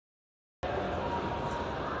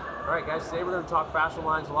Alright guys, today we're going to talk fascial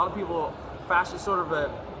lines. A lot of people, fascia is sort of a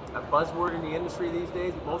buzzword in the industry these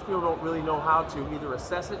days. Most people don't really know how to either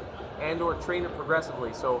assess it and or train it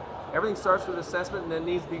progressively. So everything starts with assessment and then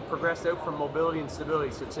needs to be progressed out from mobility and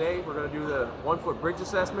stability. So today we're going to do the 1 foot bridge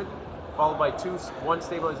assessment, followed by one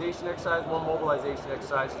stabilization exercise, one mobilization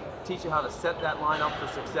exercise, to teach you how to set that line up for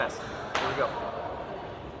success. Here we go.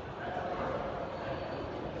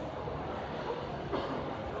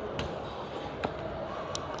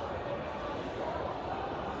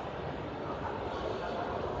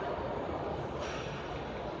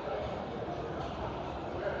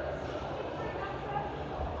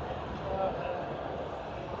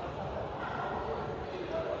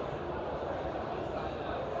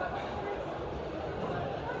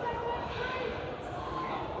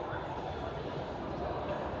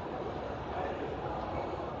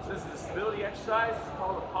 This is a stability exercise. It's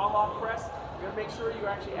called a pull-off press. You're going to make sure you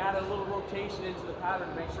actually add a little rotation into the pattern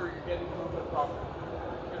to make sure you're getting the movement properly.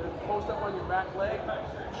 You're going to post up on your back leg,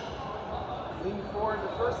 lean forward.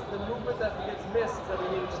 The movement that gets missed is that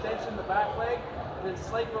we need extension in the back leg and then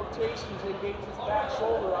slight rotation to engage this back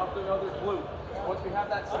shoulder off the other glute. Once we have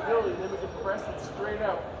that stability, then we can press it straight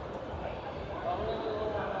out.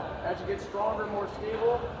 As you get stronger, more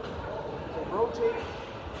stable, so rotate.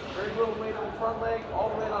 Very little weight on the front leg, all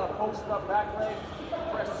the weight on a posted up back leg.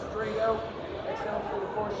 Press straight out. Exhale through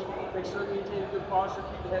the course. Make sure you maintain a good posture.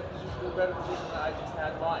 Keep the head position in a better position than I just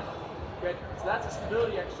had mine. Okay, so that's a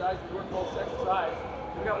stability exercise. We work both exercise.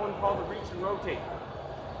 We've got one called the reach and rotate.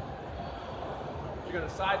 You're going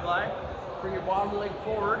to side lie, bring your bottom leg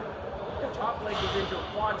forward. Your top leg goes into a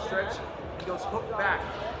quad stretch and goes hooked back.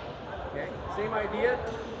 Okay, same idea.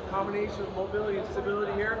 Combination of mobility and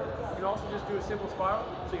stability here. You can also just do a simple spiral.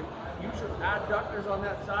 So you use your adductors on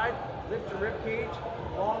that side, lift your rib cage,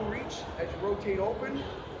 long reach as you rotate open.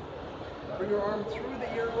 Bring your arm through the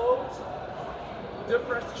earlobes.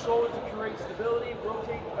 Depress the shoulders to create stability.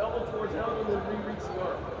 Rotate elbow towards elbow, then re-reach the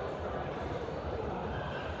arm.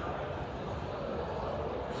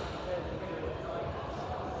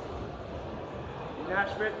 In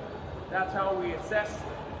nashFIT, that's how we assess,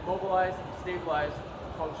 mobilize, stabilize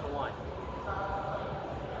functional line.